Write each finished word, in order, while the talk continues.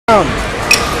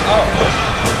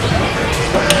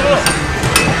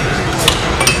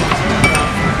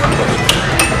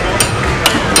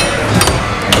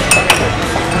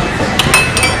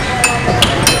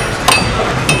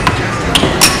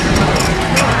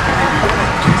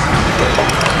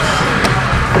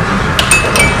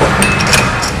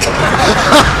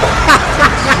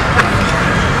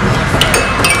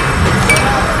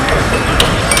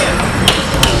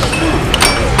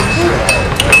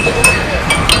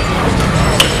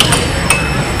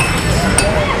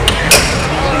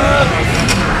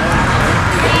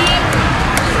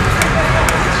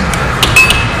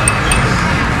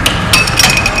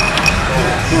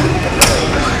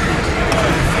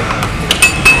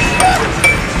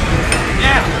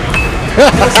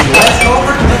Last call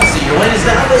for Kelsey. Your line is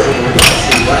now available.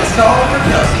 Kelsey, last call for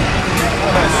Kelsey.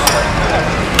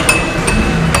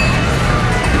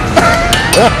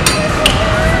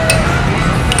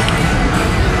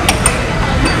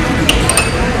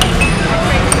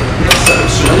 Next up,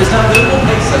 Shulin is now available.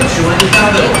 Next up, Shulin is now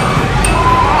available.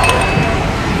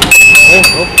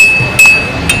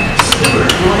 Stewart,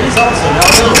 your line is also now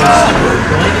available. Stewart,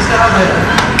 your line is now available.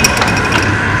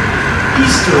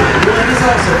 Eastern, your line is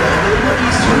also available.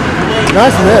 Eastern, your line is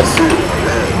nice miss. Williams,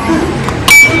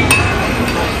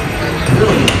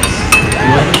 your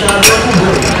line is now available.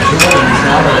 Williams, your line is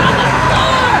now available.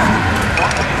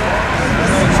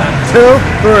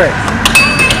 2-3.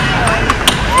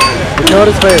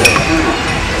 Dakota's favorite.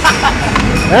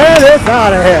 And it's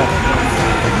out of here.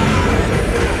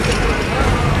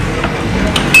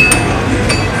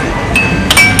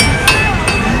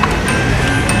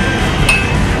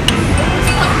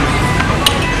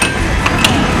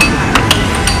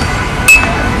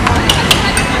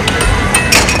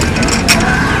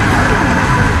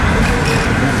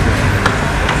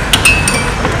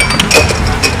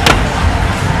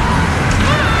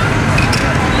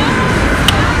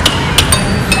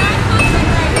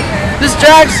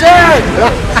 Jackson!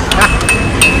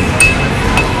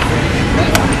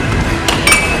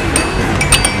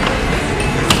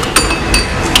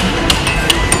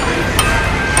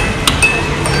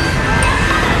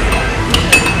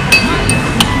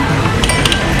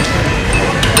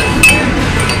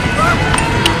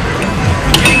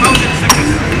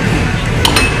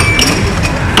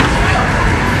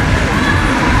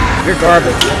 You're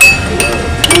garbage.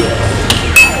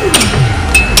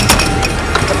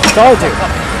 I told you.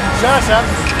 Shush up.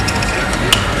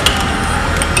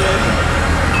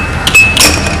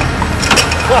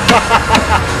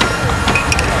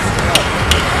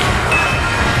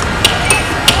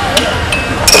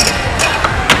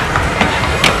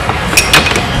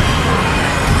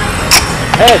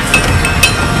 Heads.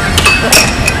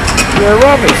 You're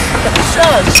rubbish.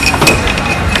 Shush.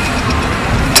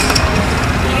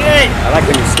 I like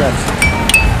when you stretch.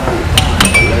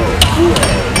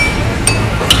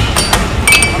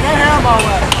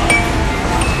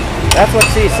 That's what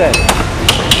she said.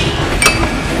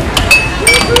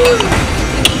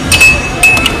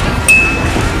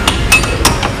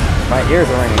 My ears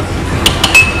are ringing.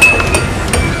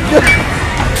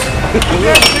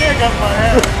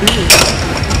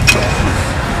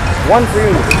 One for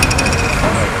you.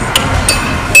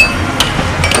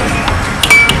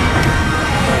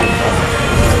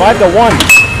 5-1.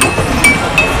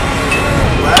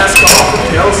 Last call for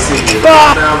Kelsey.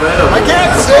 I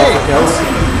can't see. Kelsey.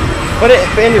 Put it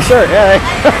in your shirt, yeah.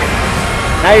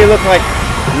 Now you look like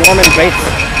Norman Bates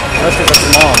versus his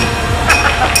mom.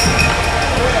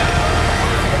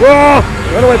 Whoa!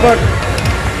 Run away, Buck.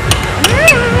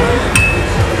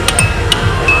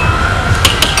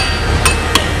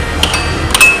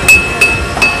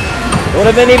 It would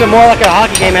have been even more like a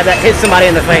hockey game had that hit somebody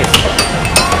in the face.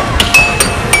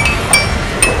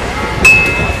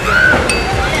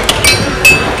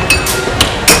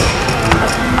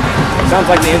 Sounds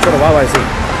like the intro to YYZ.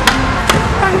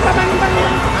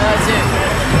 That's it.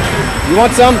 You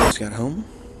want some? Just got home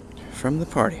from the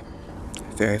party.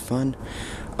 Very fun.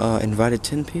 Invited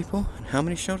 10 people. And how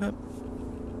many showed up?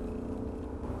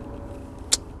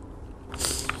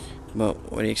 Well,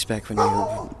 what do you expect when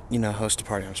you host a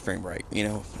party on spring break? A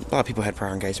lot of people had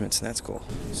prior engagements, and that's cool.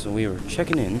 So we were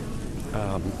checking in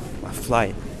my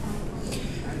flight,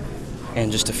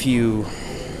 and just a few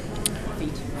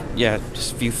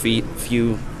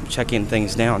check-in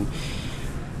things down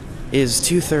is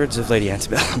 2/3 of Lady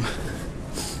Antebellum.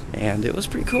 And it was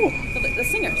pretty cool. The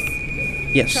singers?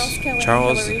 Yes.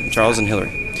 Charles and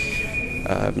Hillary.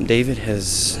 David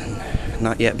has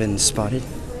not yet been spotted,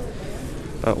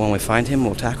 but when we find him,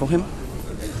 we'll tackle him.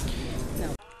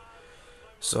 No.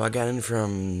 So I got in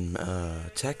from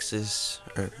Texas,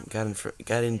 or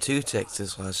got into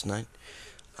Texas last night.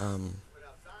 I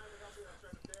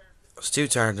was too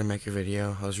tired to make a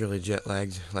video. I was really jet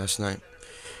lagged last night,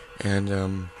 and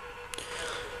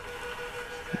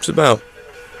it's about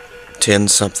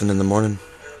 10-something in the morning,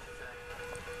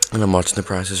 and I'm watching The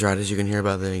Price is Right, as you can hear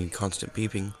by the constant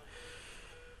beeping,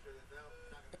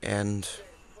 and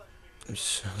I'm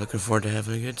just looking forward to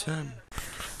having a good time.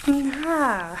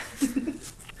 Hi.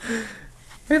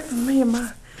 It's me,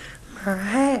 my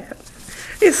hat.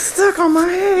 It's stuck on my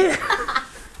head.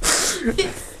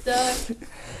 It's stuck.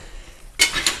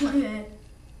 Look at that.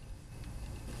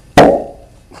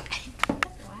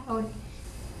 Wow.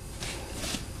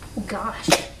 Oh gosh.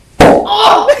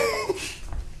 Oh!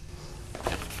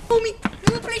 Homie, you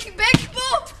wanna play some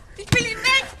basketball? It's really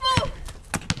basketball.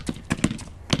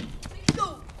 Let's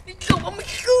go. Let's go. I'm gonna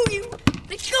school you.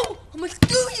 Let's go. I'm gonna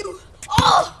school you.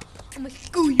 Oh, I'm gonna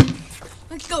school you.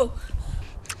 Let's go.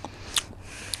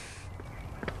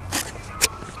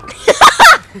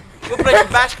 We'll play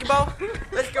some basketball.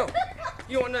 Let's go.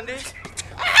 You want none of this?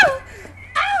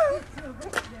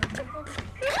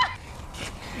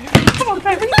 Come on,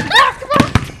 baby. Basketball.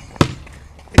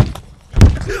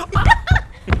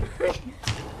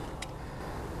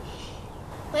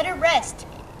 Let her rest.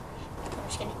 I'm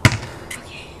just kidding.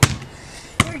 Okay.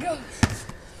 Here we go.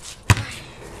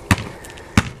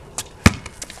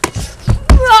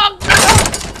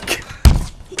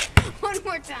 One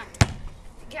more time.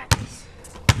 I got this.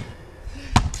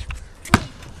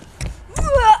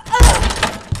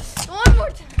 One more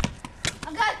time. I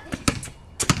got this.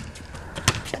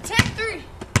 Attack 3.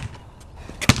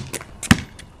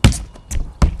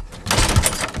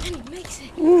 And he makes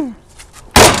it.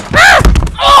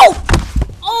 Oh!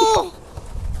 Oh!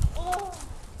 Oh!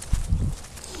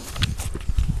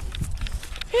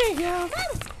 Here you go.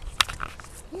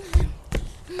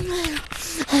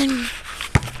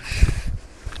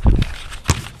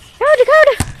 Go,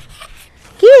 Dakota.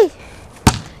 Get.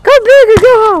 Go big or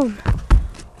go home.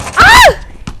 Ah!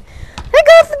 There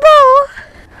goes the ball.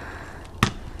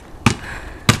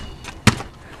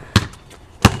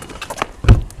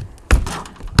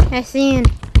 That's in.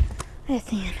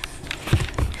 That's in.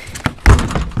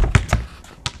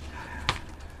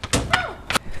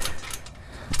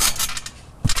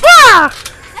 Ah!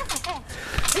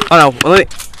 Oh no, well,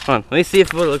 hold on. Let me see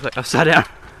if what it looks like upside down.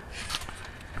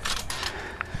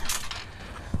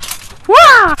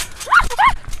 Wow!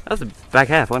 That was the back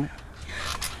half, wasn't it?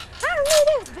 I don't know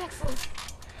that was back foot.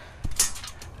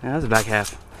 Yeah, that was the back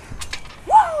half.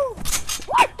 Woo!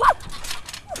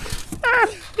 Ah,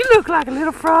 you look like a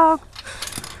little frog.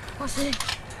 What's it?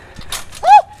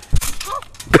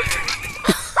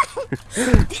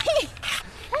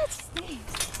 That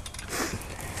stinks.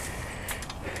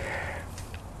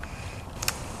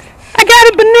 I got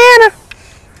a banana.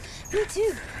 Me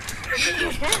too.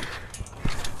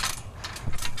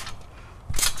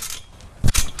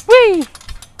 Wee.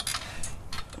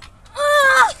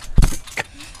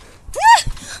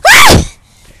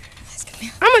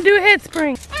 I'm gonna do a head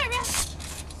spring.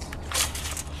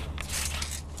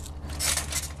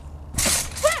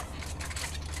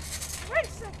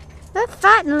 That's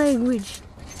fighting language.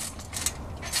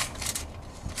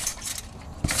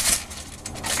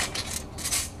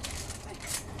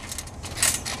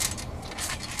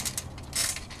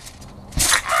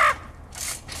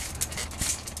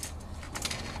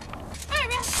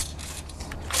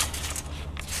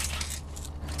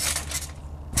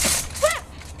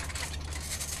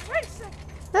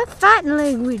 That's fighting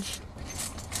language.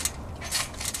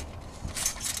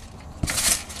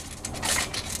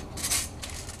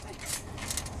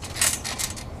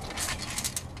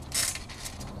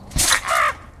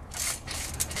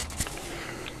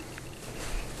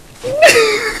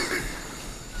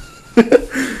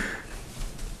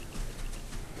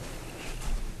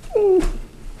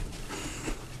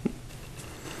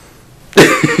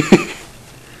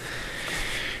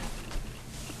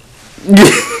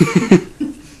 Yeah.